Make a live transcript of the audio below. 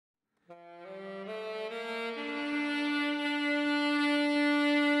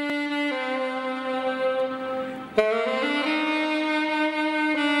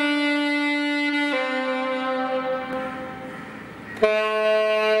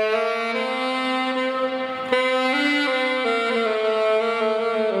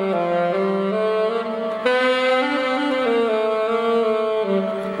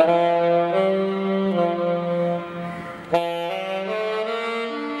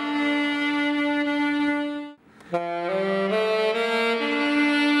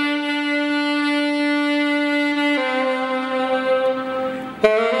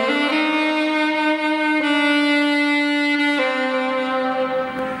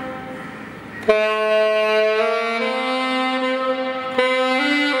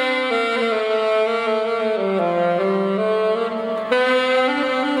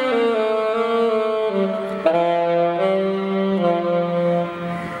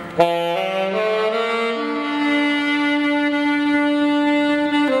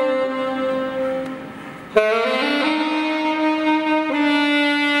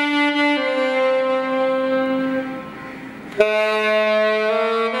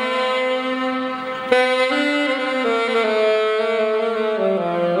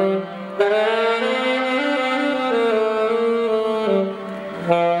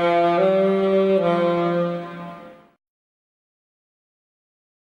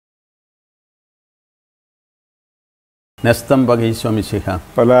Nestam Bhagishwamishiha.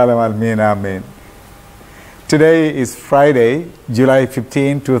 Amen. Today is Friday, July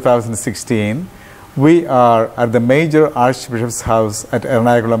 15, 2016. We are at the major Archbishop's house at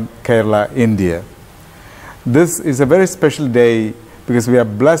Ernakulam, Kerala, India. This is a very special day because we are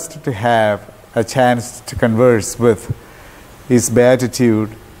blessed to have a chance to converse with His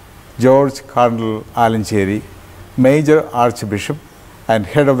Beatitude, George Cardinal Alencherry, Major Archbishop and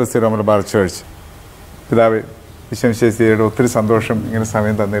Head of the Syro Malabar Church. Thank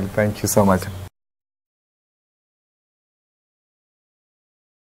you so much.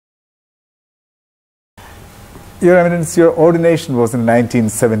 Your Eminence, your ordination was in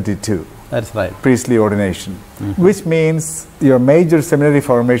 1972. That's right. Priestly ordination, which means your major seminary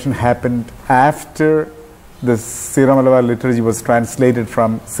formation happened after the Syro Malabar liturgy was translated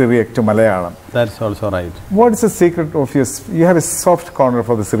from Syriac to Malayalam. That's also right. What is the secret of your... You have a soft corner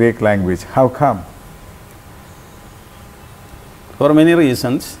for the Syriac language. How come? For many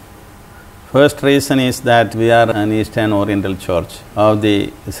reasons. First reason is that we are an Eastern Oriental Church of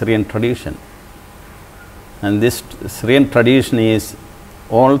the Syrian tradition. And this Syrian tradition is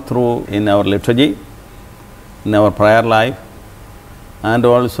all through in our liturgy, in our prayer life, and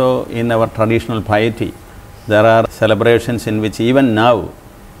also in our traditional piety. There are celebrations in which even now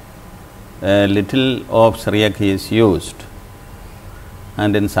a little of Syriac is used.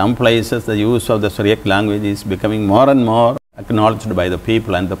 And in some places the use of the Syriac language is becoming more and more acknowledged by the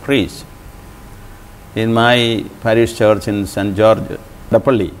people and the priests. In my parish church in St. George,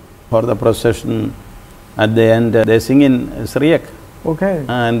 Dapalli, for the procession, at the end they sing in Syriac. Okay.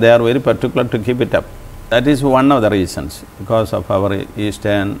 And they are very particular to keep it up. That is one of the reasons, because of our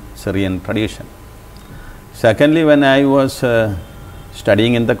Eastern Syrian tradition. Secondly, when I was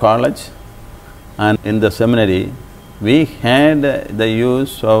studying in the college and in the seminary, we had the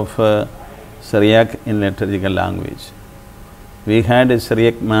use of Syriac in liturgical language. We had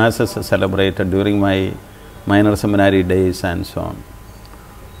Syriac masses celebrated during my minor seminary days and so on.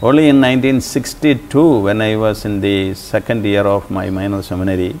 Only in 1962, when I was in the second year of my minor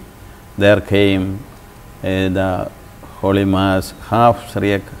seminary, there came the Holy Mass, half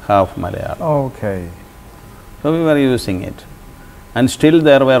Syriac, half Malayalam. Okay. So we were using it. And still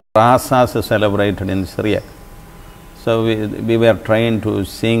there were rasas celebrated in Syriac. So we were trained to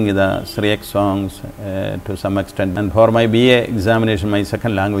sing the Syriac songs to some extent. And for my BA examination, my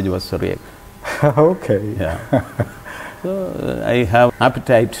second language was Syriac. Okay. Yeah. So I have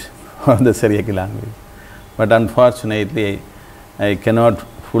appetite for the Syriac language. But unfortunately, I cannot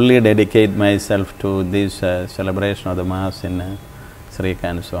fully dedicate myself to this celebration of the Mass in Syriac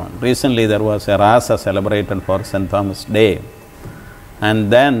and so on. Recently there was a rasa celebrated for St. Thomas Day.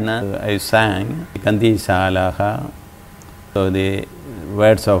 And then I sang Qandišā Alāhā, so the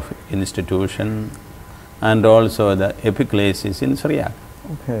words of institution, and also the epiclesis in Syriac.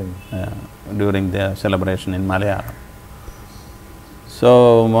 Okay. During the celebration in Malayalam.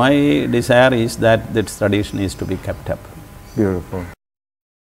 So my desire is that this tradition is to be kept up. Beautiful.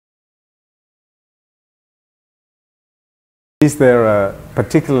 Is there a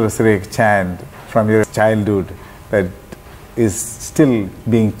particular Syriac chant from your childhood that is still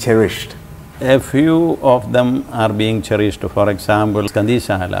being cherished? A few of them are being cherished. For example,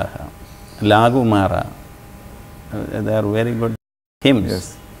 Qandišā Alāhā, Lagu Mara. They are very good hymns.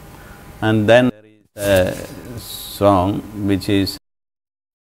 Yes. And then there is a song which is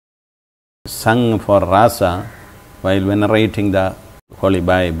sung for rasa while venerating the Holy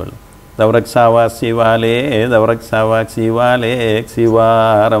Bible. Davraksava Sivale, Davraksava Sivale,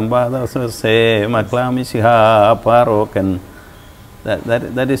 Xiva Rambada Sose, Maklamishiha, Parokan.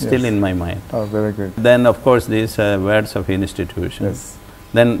 That is still in my mind. Oh, very good. Then of course these words of institution. Yes.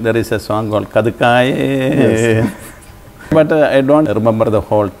 Then there is a song called Kadkaye. Yes. But I don't remember the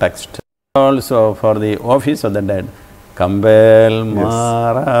whole text. Also for the office of the dead, Kambel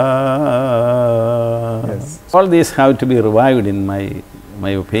Mara. Yes. All these have to be revived in my my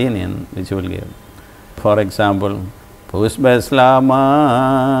opinion, which will give. For example, Pushbaslama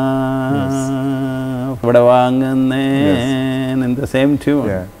Puqdānkōn in the same tune.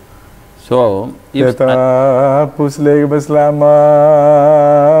 Yeah. So, if that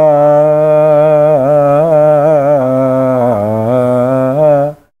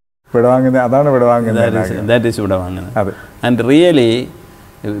is Puqdānkōn. And really,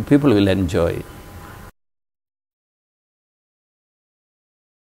 people will enjoy.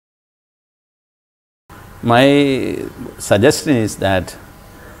 My suggestion is that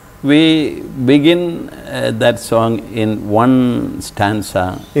we begin that song in one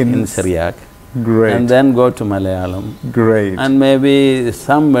stanza in Syriac. Great. And then go to Malayalam. Great. And maybe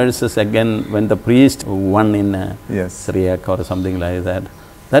some verses again when the priest won in Syriac or something like that.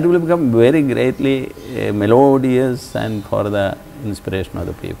 That will become very greatly melodious and for the inspiration of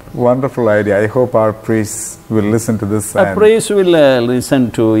the people. Wonderful idea. I hope our priests will listen to this. A priest will listen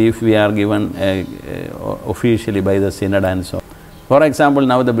to if we are given officially by the synod and so on. For example,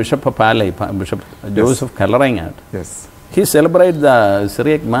 now the Bishop of Palackal, Bishop Joseph Cardinal Alencherry, he celebrates the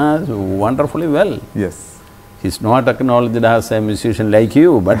Syriac Mass wonderfully well. Yes. He's not acknowledged as a musician like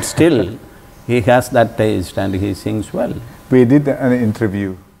you, but still he has that taste and he sings well. We did an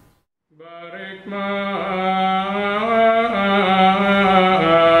interview.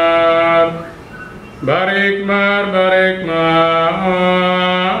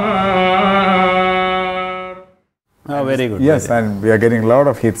 Oh, very good. Yes, and we are getting a lot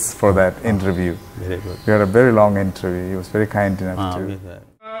of hits for that interview. Very good. We had a very long interview. He was very kind enough to.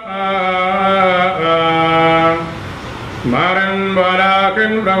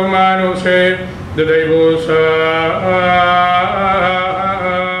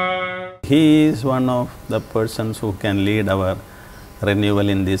 He is one of the persons who can lead our renewal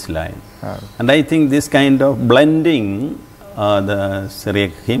in this line. And I think this kind of blending the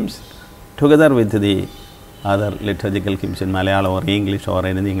Syriac hymns together with the other liturgical hymns in Malayalam or English or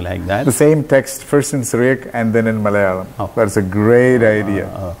anything like that. The same text, first in Syriac and then in Malayalam. That's a great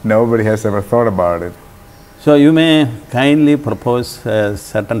idea. Nobody has ever thought about it. So you may kindly propose a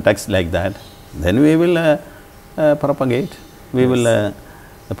certain text like that. Then we will propagate. We will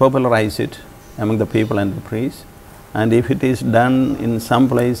popularize it among the people and the priests. And if it is done in some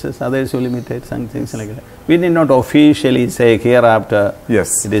places, others will imitate some things like that. We need not officially say hereafter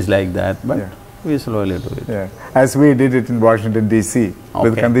it is like that, but we slowly do it. Yeah. As we did it in Washington, D.C.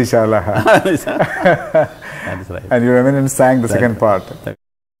 with Qandišā Alāhā. That's right. And your Eminence sang the second part.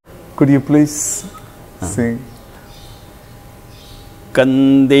 Could you please sing?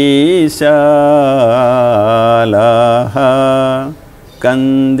 Qandišā Alāhā,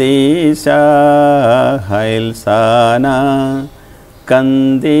 Qandišā Hailsana,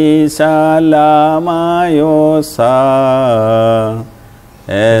 Qandišā Lamayosa,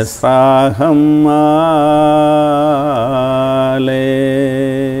 Esraham Ale.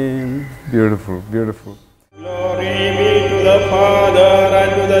 Beautiful, beautiful. Glory be to the Father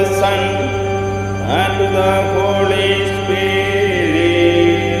and to the Son and to the Holy Spirit.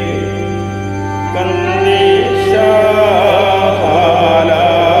 Qandišā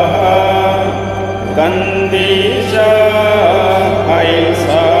Alāhā, Qandišā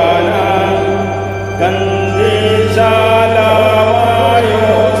Hailsana, Qandišā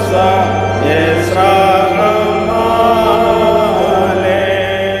Lamayosa, Esraham Ale.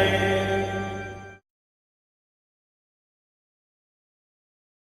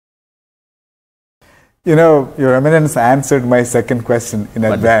 You know, Your Eminence answered my second question in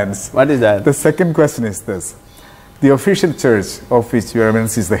advance. What is that? The second question is this. The official church of which Your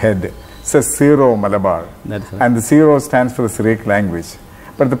Eminence is the head says Syro Malabar. That's right. And the Syro stands for the Syriac language.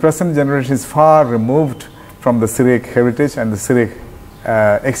 But the present generation is far removed from the Syriac heritage and the Syriac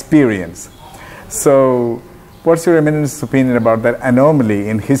experience. So, what's Your Eminence's opinion about that anomaly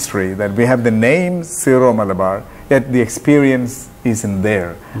in history that we have the name Syro Malabar, yet the experience isn't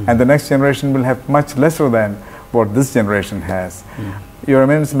there? And the next generation will have much lesser than what this generation has. Your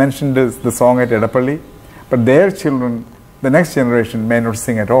Eminence mentioned the song at Edapalli, but their children, the next generation, may not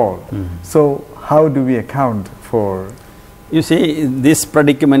sing at all. So, how do we account for? You see, this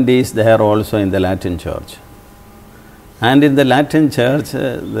predicament is there also in the Latin Church. And in the Latin Church,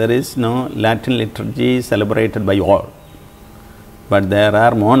 there is no Latin liturgy celebrated by all. But there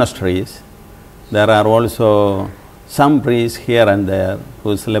are monasteries, there are also some priests here and there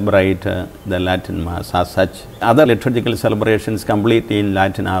who celebrate the Latin Mass as such. Other liturgical celebrations completely in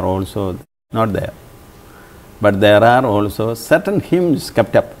Latin are also not there. But there are also certain hymns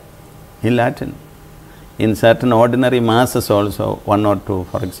kept up in Latin. In certain ordinary Masses also, one or two,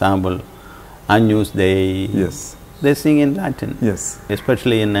 for example, Agnus Dei, they sing in Latin. Yes.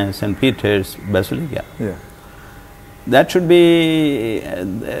 Especially in St. Peter's Basilica. Yeah. That should be,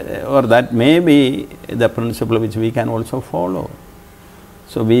 or that may be the principle which we can also follow.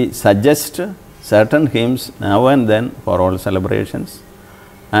 So we suggest certain hymns now and then for all celebrations,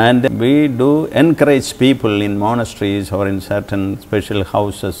 and we do encourage people in monasteries or in certain special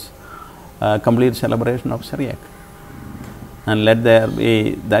houses complete celebration of Syriac. And let there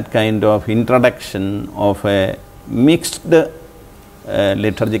be that kind of introduction of a mixed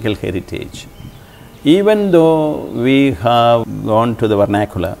liturgical heritage. Even though we have gone to the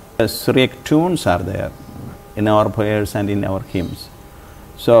vernacular, Syriac tunes are there in our prayers and in our hymns.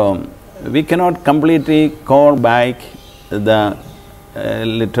 So we cannot completely call back the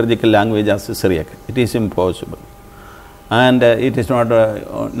liturgical language as Syriac. It is impossible. And it is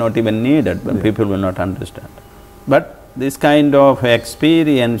not even needed, but people will not understand. But this kind of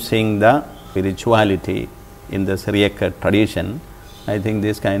experiencing the spirituality in the Syriac tradition, I think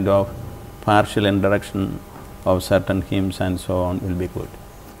this kind of partial introduction of certain hymns and so on will be good.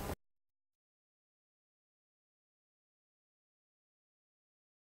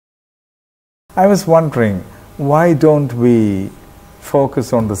 I was wondering, why don't we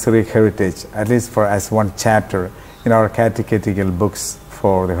focus on the Syriac heritage, at least for as one chapter in our catechetical books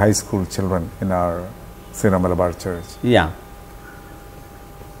for the high school children in our Syro Malabar Church? Yeah,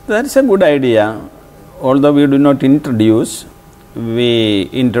 that's a good idea. Although we do not introduce, we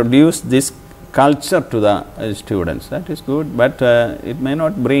introduce this culture to the students. That is good, but it may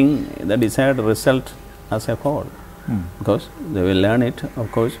not bring the desired result as a whole, because they will learn it.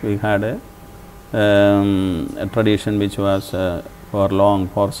 Of course, we had a tradition which was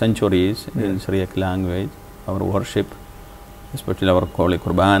for centuries in Syriac language, our worship, especially our holy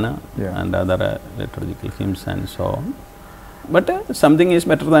Qurbana and other liturgical hymns and so on. But something is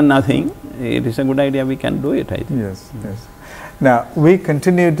better than nothing. It is a good idea, we can do it, I think. Yes, yes. Now, we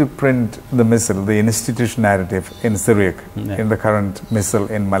continue to print the missal, the institution narrative in Syriac, in the current missal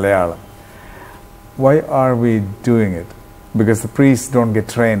in Malayalam. Why are we doing it? Because the priests don't get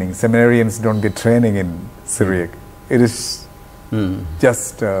training, seminarians don't get training in Syriac. It is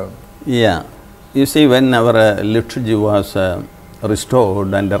just... Yeah. You see, when our liturgy was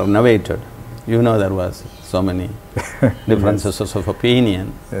restored and renovated, you know, there was so many differences of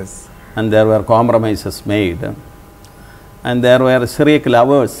opinion. Yes. And there were compromises made. And there were Syriac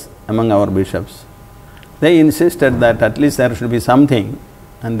lovers among our bishops. They insisted that at least there should be something,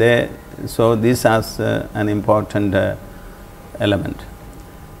 and they saw this as an important element.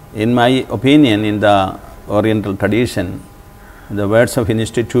 In my opinion, in the Oriental tradition, the words of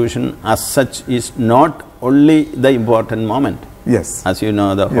institution as such is not only the important moment. Yes. As you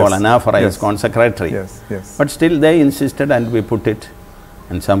know, the whole anaphora is consecratory. Yes, yes. But still they insisted, and we put it,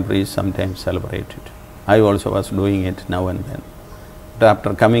 and some priests sometimes celebrate it. I also was doing it now and then. But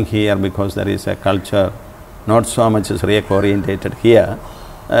after coming here, because there is a culture not so much Syriac orientated here,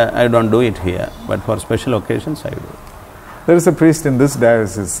 I don't do it here, but for special occasions I do. There is a priest in this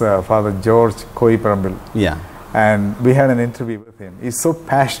diocese, Father George Cardinal. Yeah. And we had an interview with him. He's so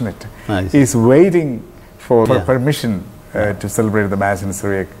passionate. Nice. He's waiting for permission to celebrate the Mass in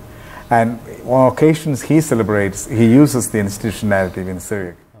Syriac. And on occasions he celebrates, he uses the institution narrative in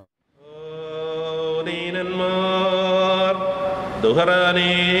Syriac.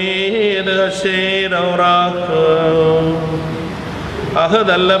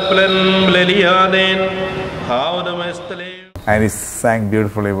 And he sang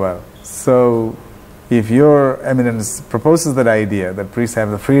beautifully well. So, if your Eminence proposes that idea, that priests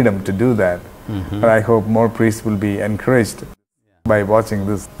have the freedom to do that, but I hope more priests will be encouraged by watching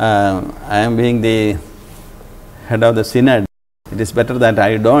this. I am being the head of the synod. It is better that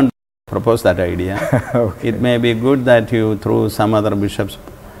I don't propose that idea. Okay. It may be good that you, through some other bishops,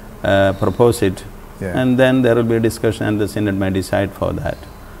 propose it, and then there will be a discussion and the synod may decide for that.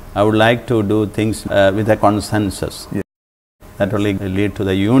 I would like to do things with a consensus. That will lead to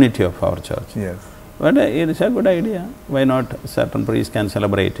the unity of our church. Yes. But it is a good idea. Why not? Certain priests can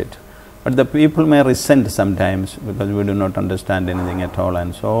celebrate it. But the people may resent sometimes because we do not understand anything at all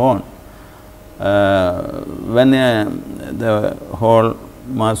and so on. When the whole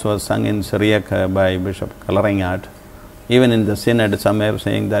Mass was sung in Syriac by Bishop Coloringart, even in the synod some were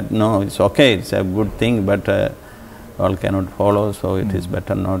saying that no, it's okay, it's a good thing, but all cannot follow, so it is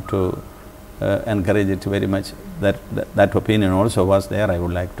better not to encourage it very much. That opinion also was there, I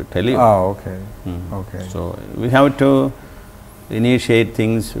would like to tell you. Oh, okay. Okay. So we have to initiate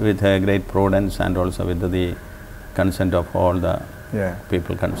things with great prudence and also with the consent of all the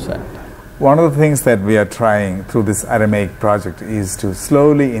people concerned. One of the things that we are trying through this Aramaic project is to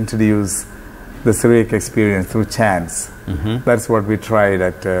slowly introduce the Syriac experience through chants. That's what we tried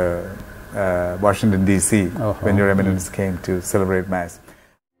at Washington, D.C. when Your Eminence came to celebrate Mass.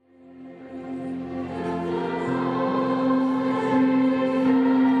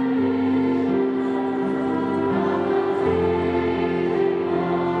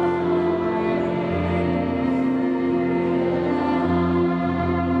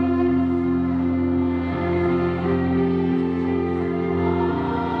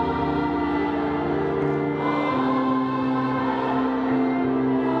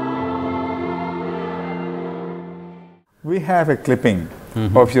 We have a clipping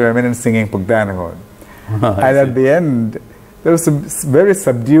of Your Eminence singing Puqdānkōn. And at the end, there was a very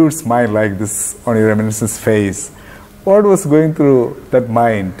subdued smile like this on Your Eminence's face. What was going through that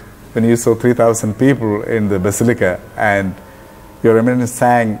mind when you saw 3,000 people in the Basilica and Your Eminence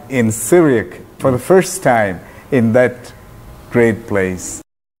sang in Syriac for the first time in that great place?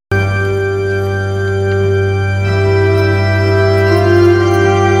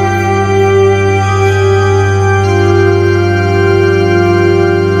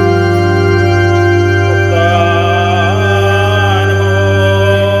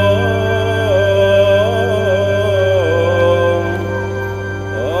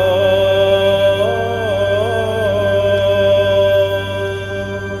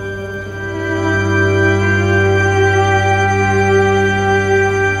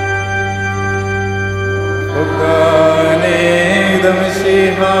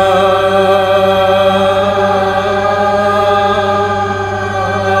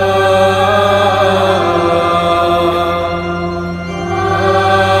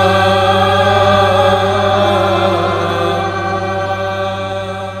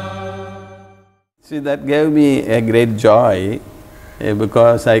 See, that gave me a great joy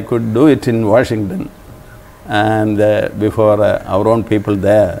because I could do it in Washington and before our own people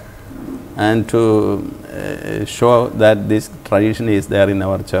there, and to show that this tradition is there in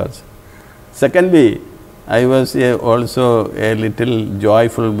our church. Secondly, I was also a little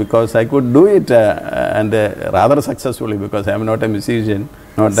joyful because I could do it and rather successfully, because I am not a musician,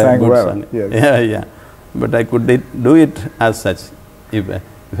 not a good singer. Yes. But I could do it as such. If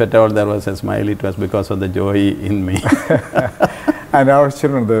at all there was a smile, it was because of the joy in me. And our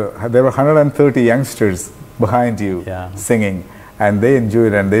children, there were 130 youngsters behind you singing, and they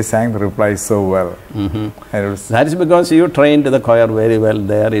enjoyed and they sang the replies so well. And that is because you trained the choir very well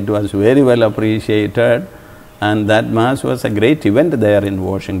there. It was very well appreciated, and that Mass was a great event there in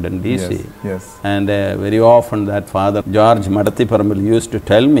Washington, D.C. Yes. And very often that Father George Madathiparambil used to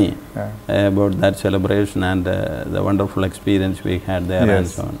tell me about that celebration and the wonderful experience we had there and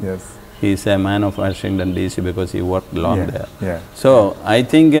so on. Yes. He is a man of Washington, D.C. because he worked long there. So I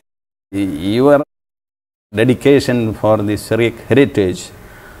think your dedication for the Syriac heritage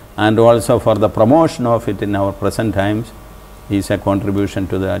and also for the promotion of it in our present times is a contribution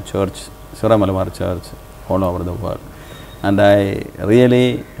to the church, Syro Malabar Church, all over the world. And I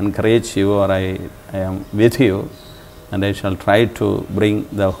really encourage you, or I am with you, and I shall try to bring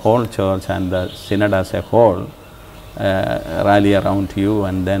the whole church and the synod as a whole rally around you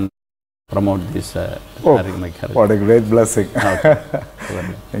and then promote this Aramaic heritage. What a great blessing.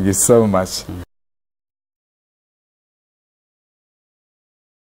 Thank you so much.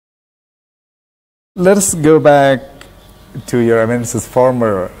 Let us go back to Your Eminence's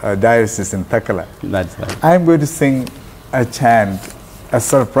former diocese in Palackal. That's right. I am going to sing a chant, a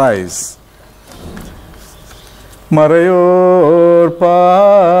surprise. Marayor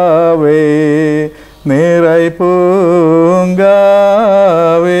pave, nirai pungave,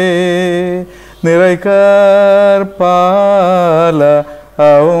 nirai karpala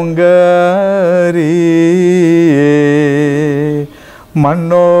aungariye,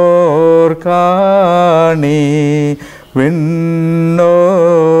 mannor kani vinnore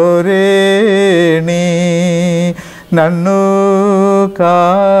nannu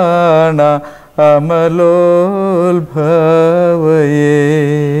kana amalol bhavaye.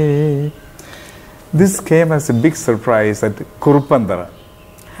 This came as a big surprise at Qurbana.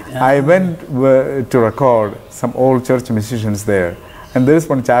 I went to record some old church musicians there, and there is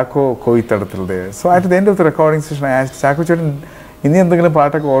one Chako Koitadathil there. So at the end of the recording session, I asked Chako Chetan,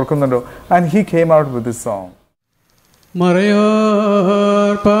 and he came out with this song.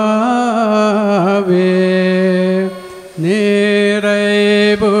 Marayor pave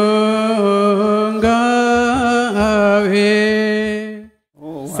nirai pungave.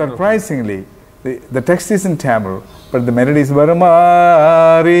 Surprisingly, the text is in Tamil, but the melody is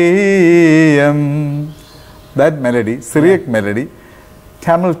Varamariyam. That melody, Syriac melody,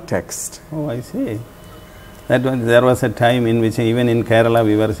 Tamil text. Oh, I see. There was a time in which even in Kerala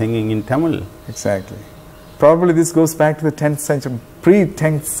we were singing in Tamil. Exactly. Probably this goes back to the 10th century,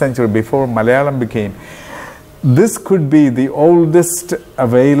 pre-10th century, before Malayalam became. This could be the oldest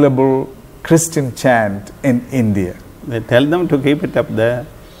available Christian chant in India. They tell them to keep it up there.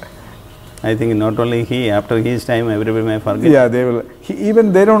 I think not only he, after his time, everybody may forget. Yeah, they will.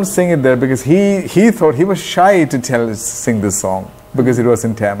 Even they don't sing it there because he thought he was shy to sing this song because it was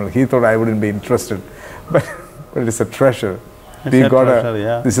in Tamil. He thought I wouldn't be interested, but it's a treasure.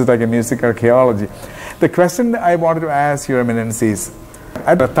 This is like a music archaeology. The question I wanted to ask Your Eminence is,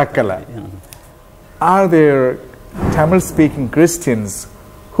 at Palackal, are there Tamil-speaking Christians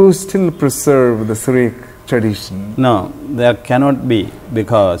who still preserve the Syriac tradition? No, there cannot be,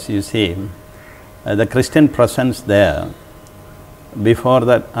 because you see, the Christian presence there before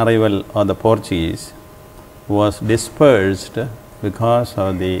the arrival of the Portuguese was dispersed because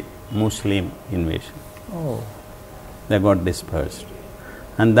of the Muslim invasion. Oh. They got dispersed.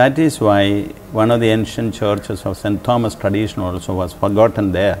 And that is why one of the ancient churches of St. Thomas tradition also was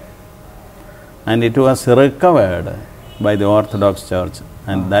forgotten there. And it was recovered by the Orthodox Church,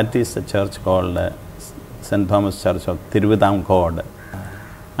 and that is the church called St. Thomas Church of Puqdānkōn.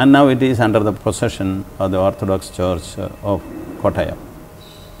 And now it is under the possession of the Orthodox Church of Kottayam.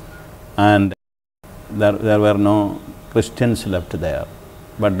 And there were no Christians left there.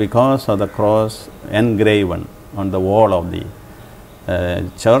 But because of the cross engraven on the wall of the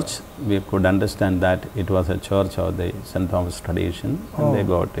church, we could understand that it was a church of the St. Thomas tradition, and they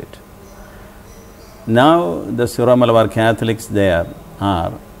got it. Now the Syro Malabar Catholics there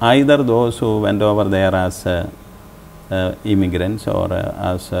are either those who went over there as immigrants or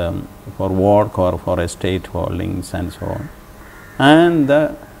as for work or for estate holdings and so on, and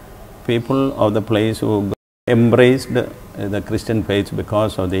the people of the place who embraced the Christian faith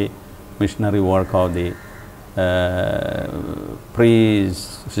because of the missionary work of the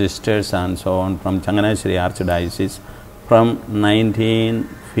priests, sisters and so on from Changanashiri Archdiocese from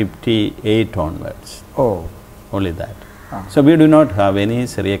 1958 onwards. Oh. Only that. So we do not have any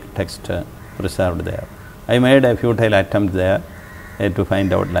Syriac text preserved there. I made a futile attempt there to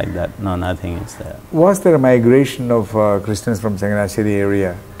find out like that. No, nothing is there. Was there a migration of Christians from Changanashiri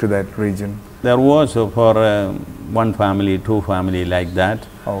area to that region? There was for one family, two family like that,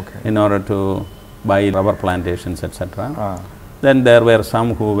 in order to buy rubber plantations, etc. Then there were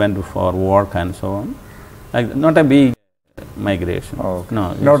some who went for work and so on. Like, not a big migration.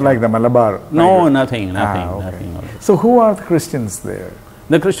 No, not like the Malabar. No, nothing. So who are the Christians there?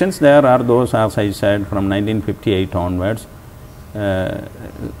 The Christians there are those, as I said, from 1958 onwards,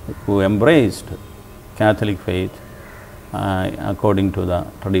 who embraced Catholic faith according to the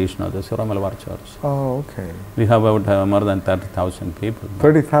tradition of the Syro Malabar Church. Oh, okay. We have about more than 30,000 people.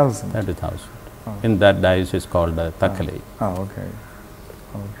 30,000? 30,000. In that diocese called Palackal. Oh, okay.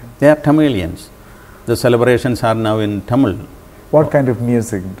 They are Tamilians. The celebrations are now in Tamil. What kind of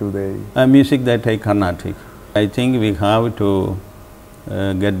music do they? Music they take Carnatic. I think we have to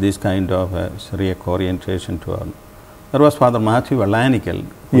get this kind of Syriac orientation to our. There was Father Matthew Alencherry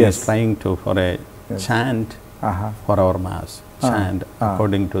who is trying to for a chant for our Mass, chant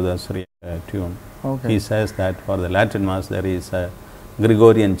according to the Syriac tune. He says that for the Latin Mass there is a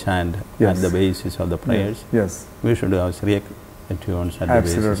Gregorian chant at the basis of the prayers. We should have Syriac tunes at the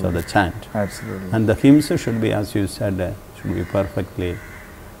basis of the chant. And the hymns should be, as you said, should be perfectly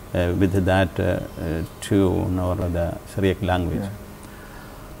with that tune or the Syriac language.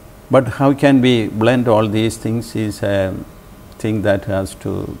 But how can we blend all these things is a thing that has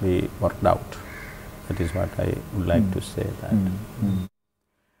to be worked out. That is what I would like to say. That.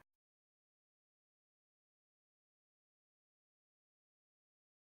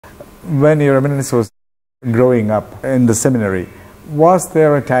 When Your Eminence was growing up in the seminary, was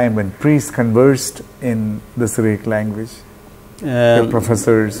there a time when priests conversed in the Syriac language? The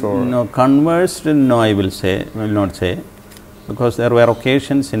professors or? No, conversed, no, I will not say, because there were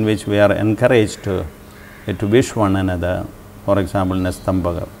occasions in which we are encouraged to wish one another, for example,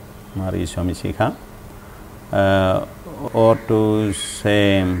 Nestambaga, Mari Shamishiha, or to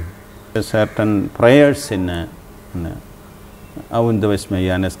say certain prayers in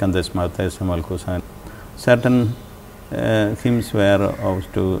certain hymns were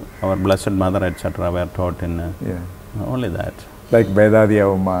to our Blessed Mother, etc., were taught in only that. Like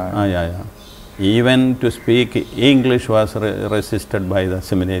Vedadiya Uma. Even to speak English was resisted by the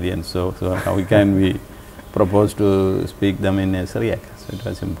seminarians, so how can we propose to speak them in Syriac? So it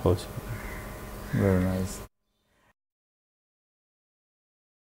was impossible. Very nice.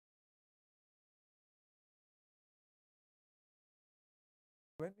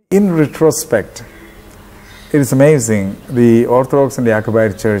 In retrospect, It is amazing. The Orthodox and the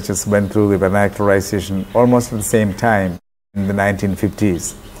Aramaic churches went through the vernacularization almost at the same time in the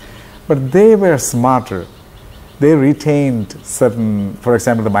 1950s. But they were smarter. They retained certain, for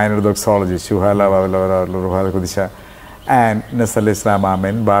example, the minor doxology, and Nasal Islam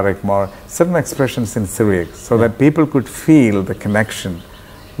Amen, Barak More, certain expressions in Syriac, so that people could feel the connection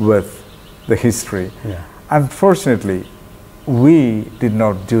with the history. Yeah. Unfortunately, we did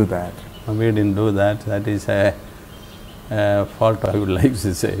not do that. We didn't do that. That is a fault, I would like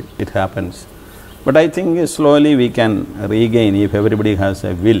to say. It happens. But I think slowly we can regain if everybody has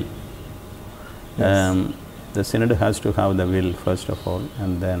a will. Yes. The synod has to have the will first of all,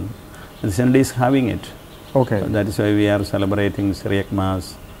 and then the synod is having it. Okay. That is why we are celebrating Syriac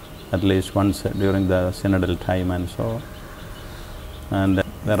Mass at least once during the synodal time and so on. And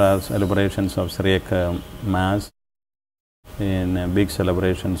there are celebrations of Syriac Mass, in big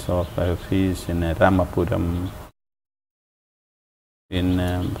celebrations of feasts in Ramapuram, in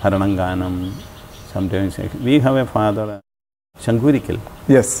Harananganam. Sometimes we have a father, Shankurical.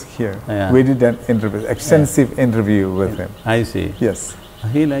 Yes, here. Yeah. We did an interview, extensive interview with him. I see. Yes.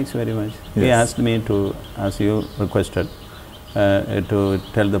 He likes very much. Yes. He asked me to, as you requested, to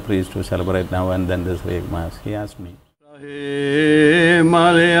tell the priest to celebrate now and then the Syriac Mass. He asked me.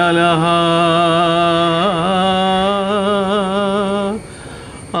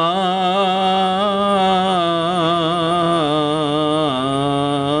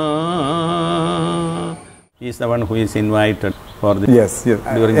 He is the one who is invited for the Yes, yes.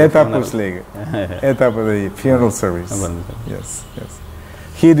 during the funeral. The funeral service. Yes, yes.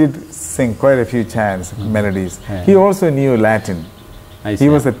 He did sing quite a few chants, melodies. Yeah. He also knew Latin. He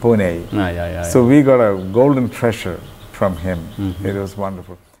was at Pune. So we got a golden treasure from him. It was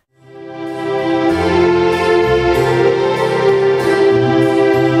wonderful.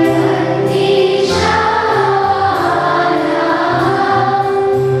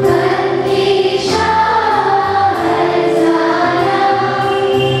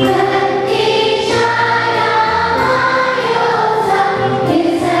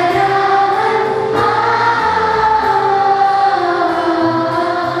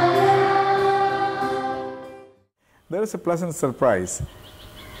 There is a pleasant surprise.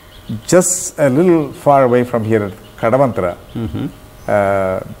 Just a little far away from here at Kadavantara,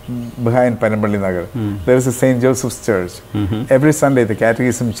 behind Panampalli Nagar, there is a St. Joseph's Church. Every Sunday the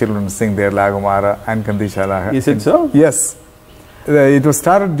catechism children sing their Lagomara and Qandišā Alāhā. Is it so? Yes. It was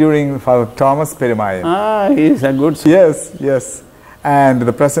started during Father Thomas Perimayan. He is a good son. Yes, yes. And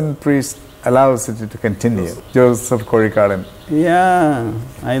the present priest allows it to continue. Joseph Korikalan. Yeah,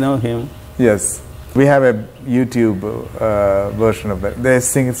 I know him. Yes. We have a YouTube version of that. They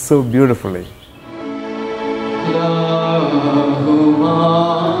sing it so beautifully.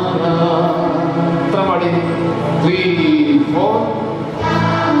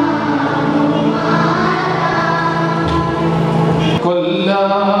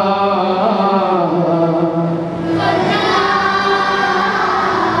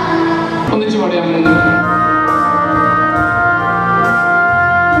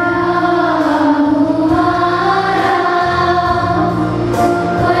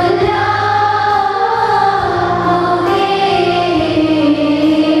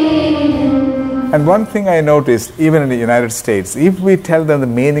 And one thing I noticed, even in the United States, if we tell them the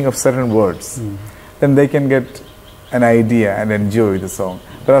meaning of certain words, then they can get an idea and enjoy the song.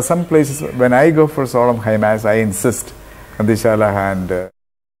 There are some places, when I go for solemn high mass, I insist Qandišā Alāhā and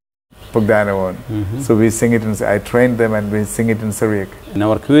Puqdānkōn. So we sing it, I train them and we sing it in Syriac. In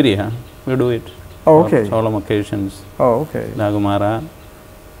our Curia, we do it. Oh, okay. For solemn occasions. Oh, okay. Lagomara,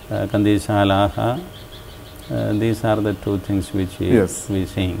 Qandišā Alāhā. These are the two things which we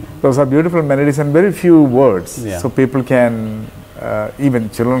sing. Those are beautiful melodies and very few words. Yeah. So people can, even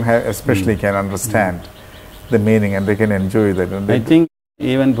children especially can understand the meaning and they can enjoy that. I think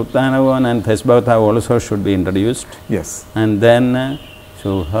even Puqdānkōn and Qandišā also should be introduced. Yes. And then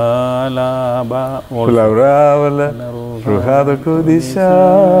Shuhalaba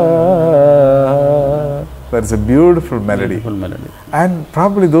That's a beautiful melody. Beautiful melody. And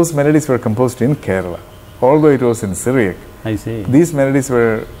probably those melodies were composed in Kerala, although it was in Syriac. I see. These melodies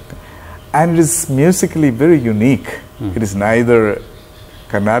were, and it is musically very unique. It is neither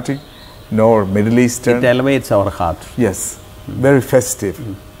Carnatic nor Middle Eastern. It elevates our heart. Yes, very festive,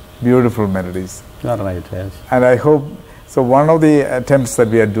 beautiful melodies. You are right, yes. And I hope, so one of the attempts that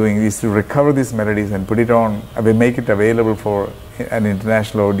we are doing is to recover these melodies and put it on, we make it available for an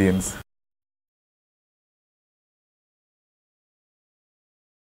international audience.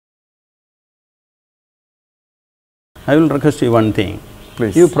 I will request you one thing.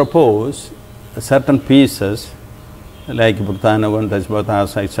 Please. You propose certain pieces like Puqdānkōn and Qandišā,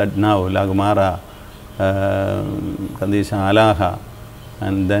 as I said now, Lagumara, Qandišā Alāhā,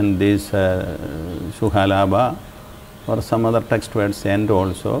 and then this Suhalaba or some other text towards the end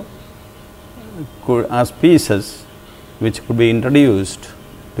also, as pieces which could be introduced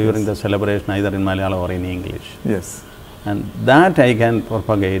during the celebration either in Malayalam or in English. Yes. And that I can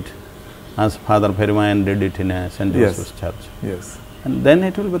propagate as Father Perumayan did it in a St. Joseph's Church. Yes. And then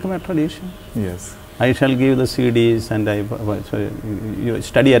it will become a tradition. Yes. I shall give the CDs and so you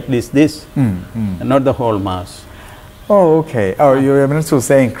study at least this, and not the whole Mass. Oh, okay. Oh, Your Eminence was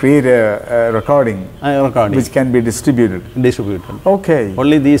saying create a recording, which can be distributed. Okay.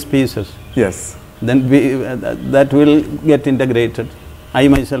 Only these pieces. Yes. Then that will get integrated. I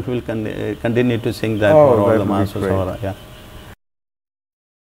myself will continue to sing that for all the Masses. Yeah.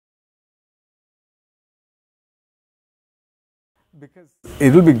 Because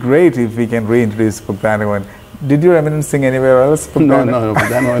it will be great if we can reintroduce Puqdānkōn. Did Your Eminence sing anywhere else? No,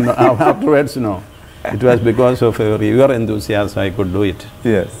 afterwards, no. It was because of your enthusiasm I could do it.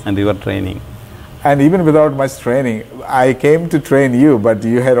 Yes. And your training. And even without much training, I came to train you, but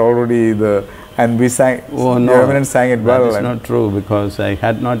you had already and we sang, oh, no, Your Eminence sang it well. That is not true, because I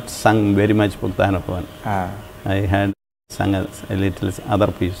had not sung very much Puqdānkōn. I had sung a little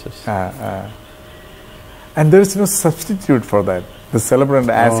other pieces. And there is no substitute for that. The celebrant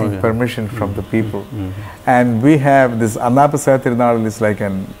asking permission from the people. And we have this Annapasathirunaal is like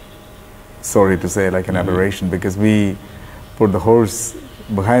sorry to say, like an aberration, because we put the horse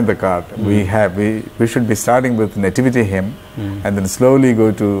behind the cart. We should be starting with Nativity hymn and then slowly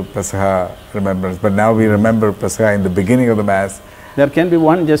go to Pascha remembrance. But now we remember Pascha in the beginning of the Mass. There can be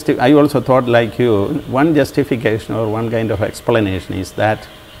one I also thought like you, one justification or one kind of explanation is that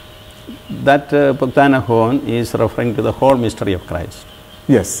Puqdānkōn is referring to the whole mystery of Christ.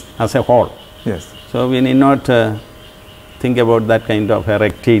 Yes. As a whole. Yes. So we need not think about that kind of a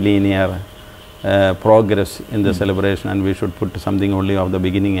rectilinear progress in the celebration, and we should put something only of the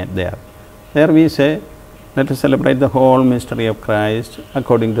beginning there. There we say, let us celebrate the whole mystery of Christ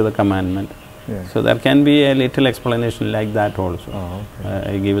according to the commandment. Yes. So there can be a little explanation like that also. Oh,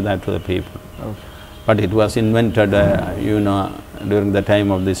 okay. I give that to the people. Okay. But it was invented, during the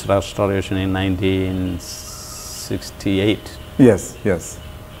time of this restoration in 1968. Yes, yes.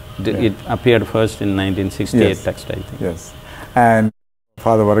 It appeared first in 1968 text, I think. Yes. And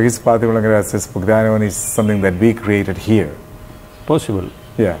Father Varghese Pathivulankara says Puqdānkōn is something that we created here. Possible.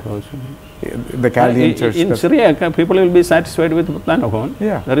 Yeah. Possible. The Chaldean Church. In Syriac, people will be satisfied with Puqdānkōn.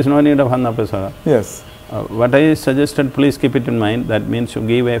 Yeah. There is no need of Annapasara. Yes. What I suggested, please keep it in mind, that means you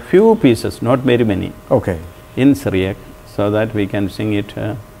give a few pieces, not very many. Okay. In Syriac, so that we can sing it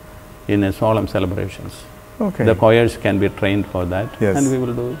in a solemn celebrations. Okay. The choirs can be trained for that, and we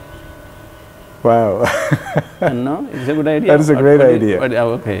will do it. Wow. No, it's a good idea. That is a great idea.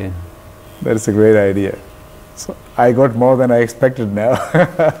 Okay. That is a great idea. So I got more than I expected now.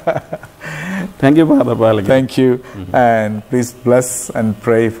 Thank you, Father Palackal. Thank you. And please bless and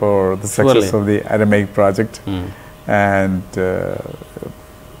pray for the success of the Aramaic project. And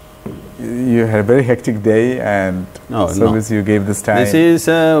you had a very hectic day and service you gave this time. This is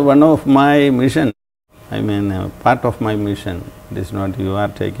one of my mission. I mean, part of my mission. It is not you are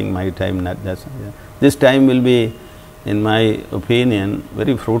taking my time, not just. This time will be, in my opinion,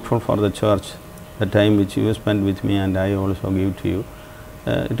 very fruitful for the church. The time which you spend with me and I also give to you.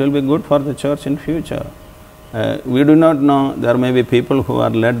 It will be good for the church in future. We do not know, there may be people who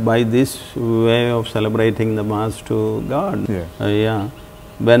are led by this way of celebrating the Mass to God.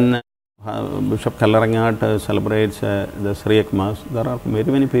 When Bishop Kallarangat celebrates the Syriac Mass, there are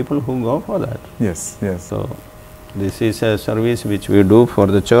very many people who go for that. Yes, yes. So, this is a service which we do for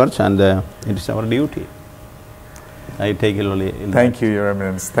the church, and it is our duty. I take it only in Thank you, Your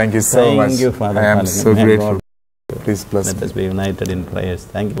Eminence. Thank you so much. Thank you, Father. I am so grateful. Please bless me. Let us be united in prayers.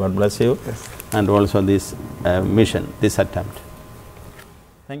 Thank you. God bless you. Yes. And also this mission, this attempt.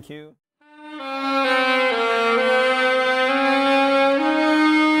 Thank you.